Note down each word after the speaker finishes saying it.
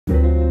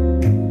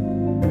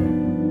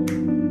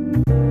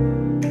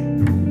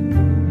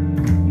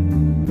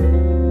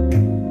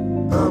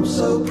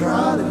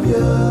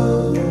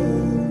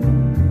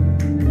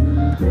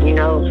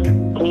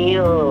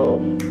still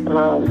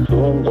hung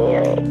in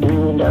there,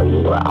 even though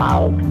you were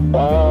out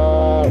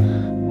bad.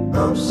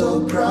 I'm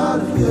so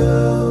proud of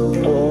you.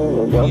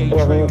 And your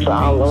feelings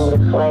all over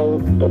the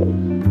place.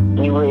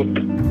 And you were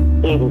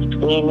getting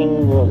skinny,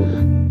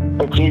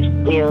 but you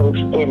still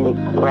extended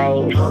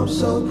grace. I'm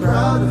so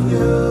proud of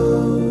you.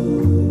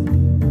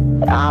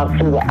 All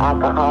through the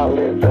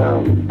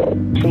alcoholism, the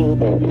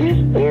cheating, you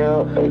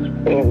still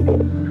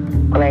extended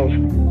grace.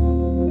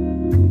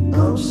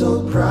 I'm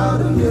so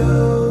proud of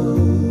you.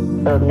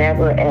 So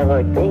never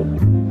ever think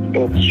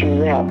that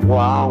you have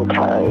wronged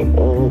her in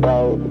any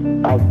way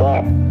like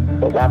that,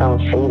 because I don't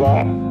see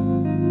that.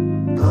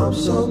 I'm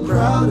so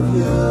proud of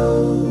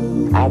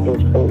you. I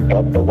just think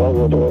that the way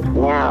it is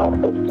now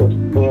is just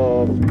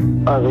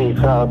been a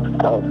result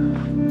of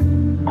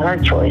her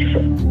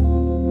choices.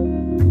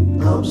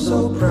 I'm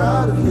so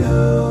proud of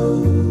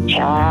you.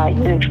 Child,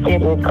 you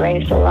extended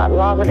grace a lot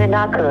longer than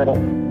I could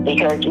have.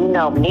 Because you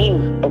know me,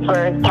 the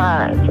first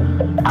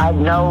time, I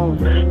know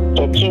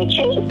that you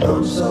cheated.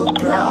 I'm so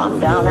proud I'm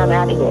down and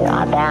out of here.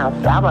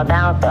 I'm a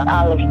bouncer.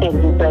 I'll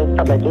extend you grace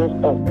from a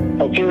distance.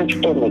 But you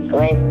extended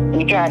grace.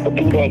 You tried to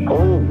be that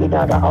glue,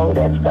 to hold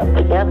that stuff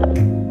together.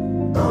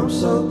 I'm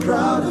so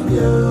proud of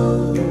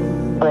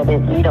you. But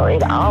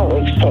it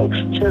always takes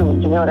two.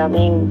 You know what I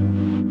mean?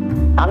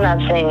 I'm not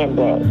saying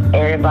that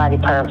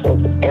everybody's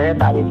perfect.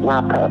 Everybody's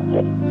not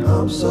perfect.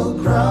 I'm so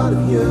proud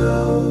of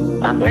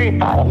you. I'm very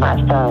proud of my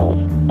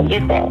son.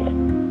 Forget that.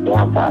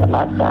 Yeah, I'm proud of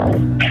my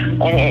son.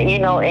 And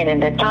in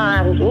the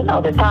times,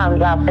 the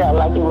times I felt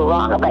like you were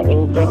wrong about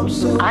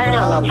anything, I ain't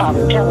have no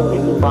problem telling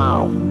you you're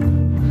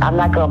wrong. I'm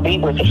not gonna be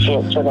with the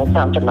shit when it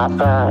comes to my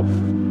son.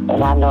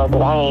 And I know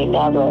that I ain't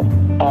never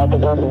had to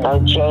go to no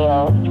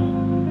jail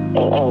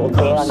and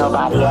bail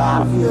nobody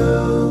out.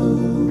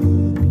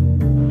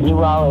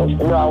 You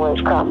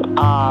always come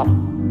off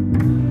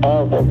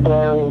as a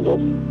very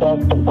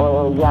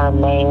respectable young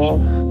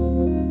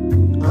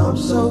man. I'm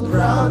so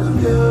proud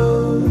of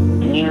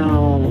you. You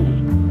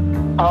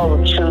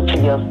hold true to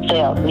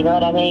yourself. You know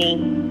what I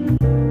mean?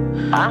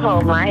 I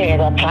hold my head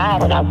up high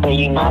when I say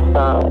you my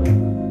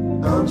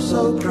son. I'm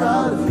so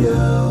proud of you.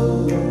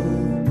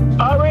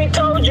 I already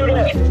told you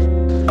that.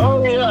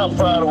 Oh yeah, I'm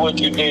proud of what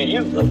you did.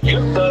 You've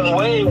done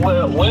way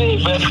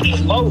better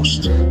than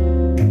most.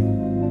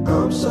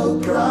 I'm so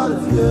proud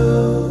of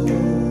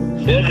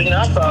you. Better than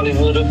I probably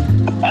would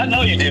have. I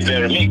know you did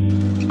better than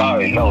me. I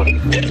already know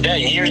that. That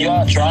year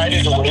y'all tried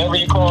it or whatever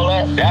you call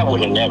that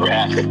would have never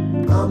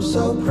happened. I'm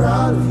so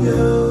proud of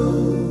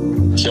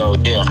you. So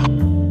yeah,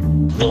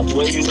 the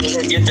way you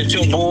get the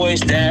two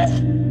boys,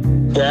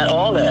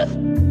 all that.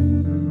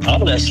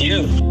 That's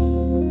you.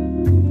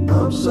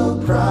 I'm so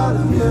proud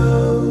of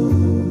you.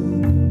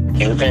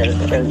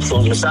 And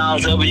from the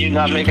sounds of it, you're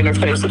not making her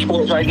face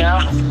support right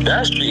now.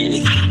 That's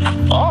big.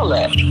 All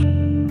that.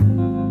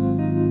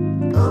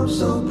 I'm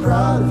so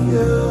proud of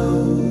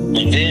you.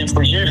 And then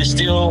for you to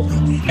still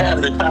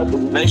have the type of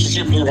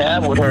relationship you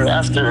have with her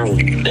after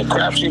the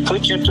crap she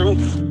put you through,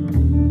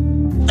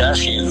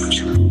 that's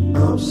huge.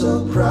 I'm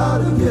so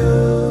proud of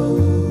you.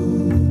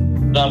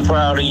 I'm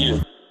proud of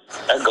you.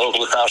 That goes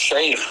without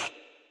saying.